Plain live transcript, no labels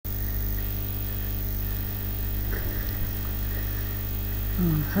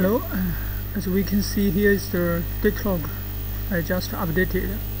Hello, as we can see here is the date log I just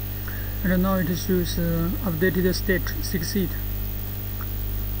updated, and now it shows updated state succeed.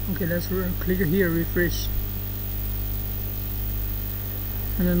 Okay, let's click here, refresh,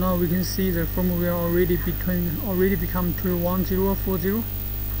 and now we can see the firmware already become to 1040.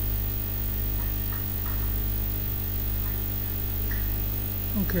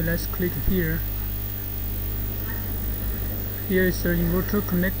 Okay, let's click here. Here is the inverter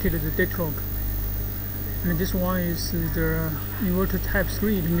connected to the date log, and this one is the inverter type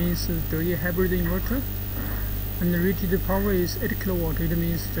 3. It means the Deye hybrid inverter, and the rated power is 8 kW. It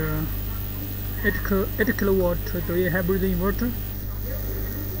means the 8 kW Deye hybrid inverter.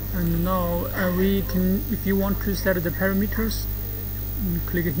 And now we can, if you want to set the parameters,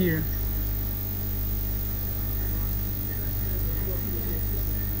 click here.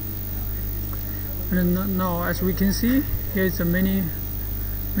 And now, as we can see, here is many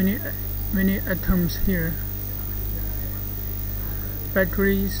items here.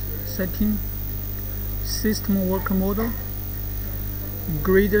 Batteries setting, system work model,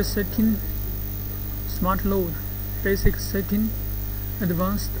 grid setting, smart load, basic setting,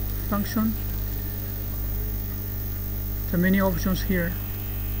 advanced function. There are many options here.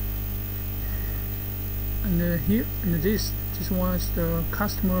 And here, and this one is the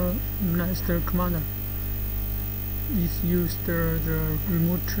customer master command. Is use the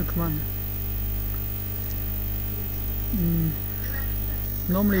remote command.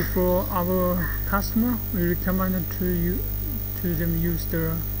 Normally for our customer, we recommend to them use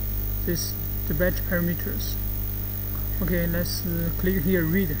the batch parameters. Okay, let's click here.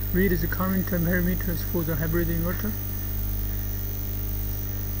 Read the current parameters for the hybrid inverter.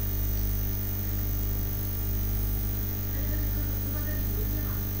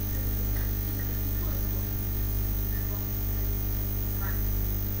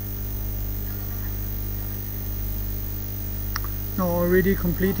 Now already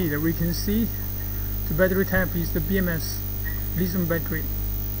completed. We can see the battery type is the BMS lithium battery,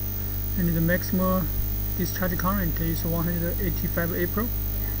 and the maximum discharge current is 185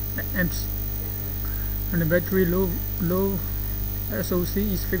 amps, and the battery low SOC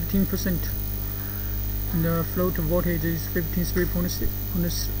is 15%, and the float voltage is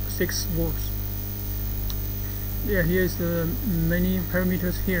 53.6 volts. Yeah, here is the many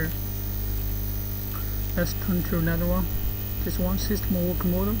parameters here. Let's turn to another one. This one, system work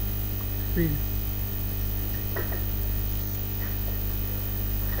model, read.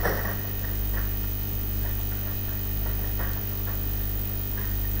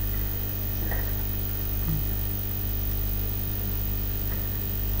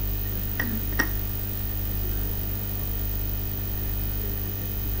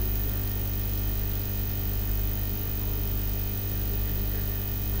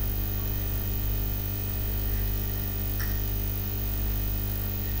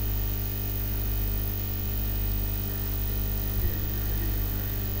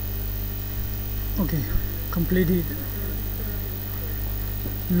 Okay, completed.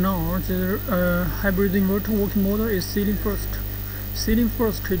 Now the hybrid inverter working model is ceiling first. Ceiling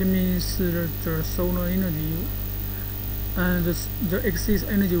first, it means the solar energy and the excess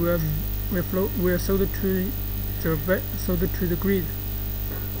energy will sold to the grid,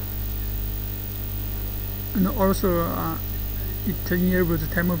 and also it enables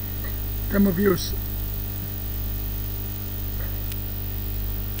the time of use.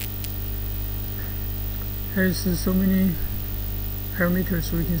 There is so many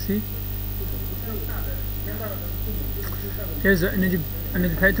parameters we can see. Here's the energy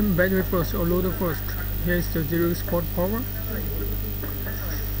pattern: battery first or load first. Here is the zero export power,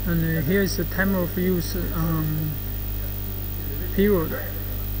 and here is the time of use period.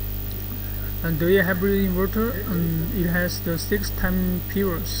 And the Deye hybrid inverter, it has the 6 time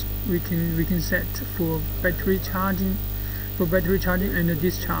periods we can set for battery charging and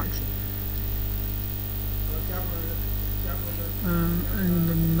discharge.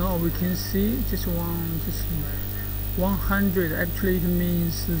 And now we can see this one, this 100. Actually, it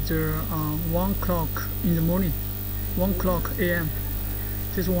means the 1 o'clock in the morning, 1 o'clock a.m.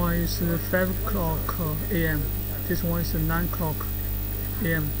 This one is 5 o'clock a.m. This one is 9 o'clock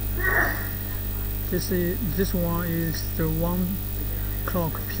a.m. This one is the 1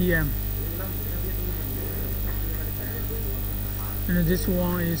 o'clock p.m. and this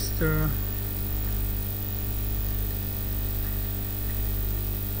one is the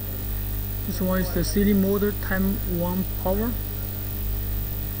ceiling model time 1 power.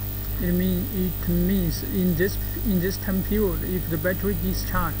 It means in this time period, if the battery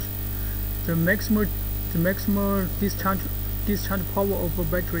discharge, the maximum discharge discharge power of a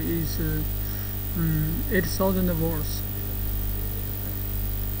battery is 8,000 volts.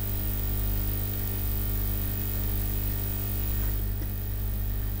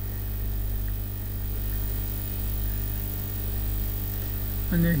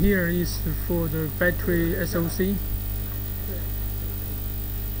 And here is for the battery SOC.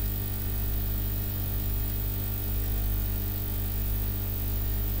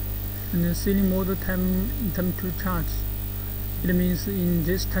 And the ceiling model time to charge. It means in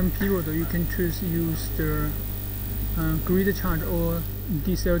this time period you can choose use the grid charge or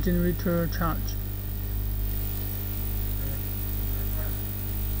diesel generator charge.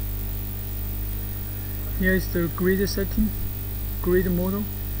 Here is the grid setting, grid model.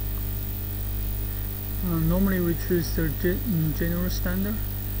 Normally we choose the general standard.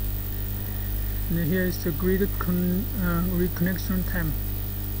 And here is the grid reconnection time.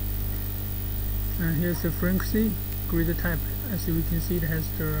 And here's the frequency, grid type. As we can see, it has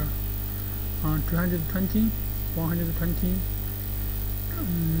the 220, 120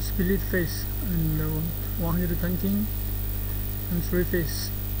 split phase, and 120 and 3 phase,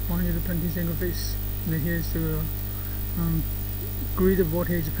 120 single phase. And here's the grid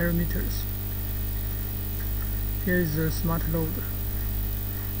voltage parameters. Here is the smart load.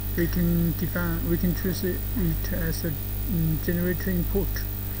 We can choose it as a generator input,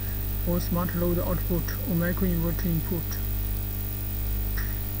 or smart load output, or microinverter input.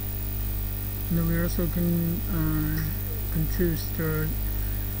 And we also can choose the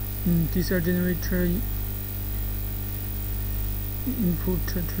diesel generator input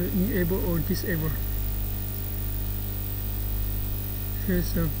to enable or disable.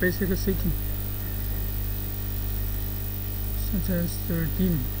 Here's the basic setting, such as the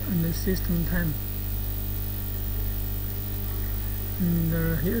dim and the system time.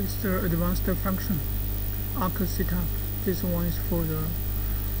 And here is the advanced function, arc setup. This one is for the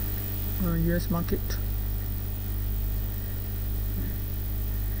US market.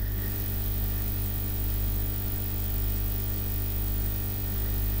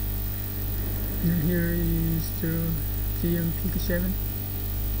 And here is the GM Peak 7.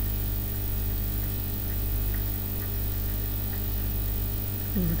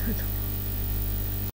 The title.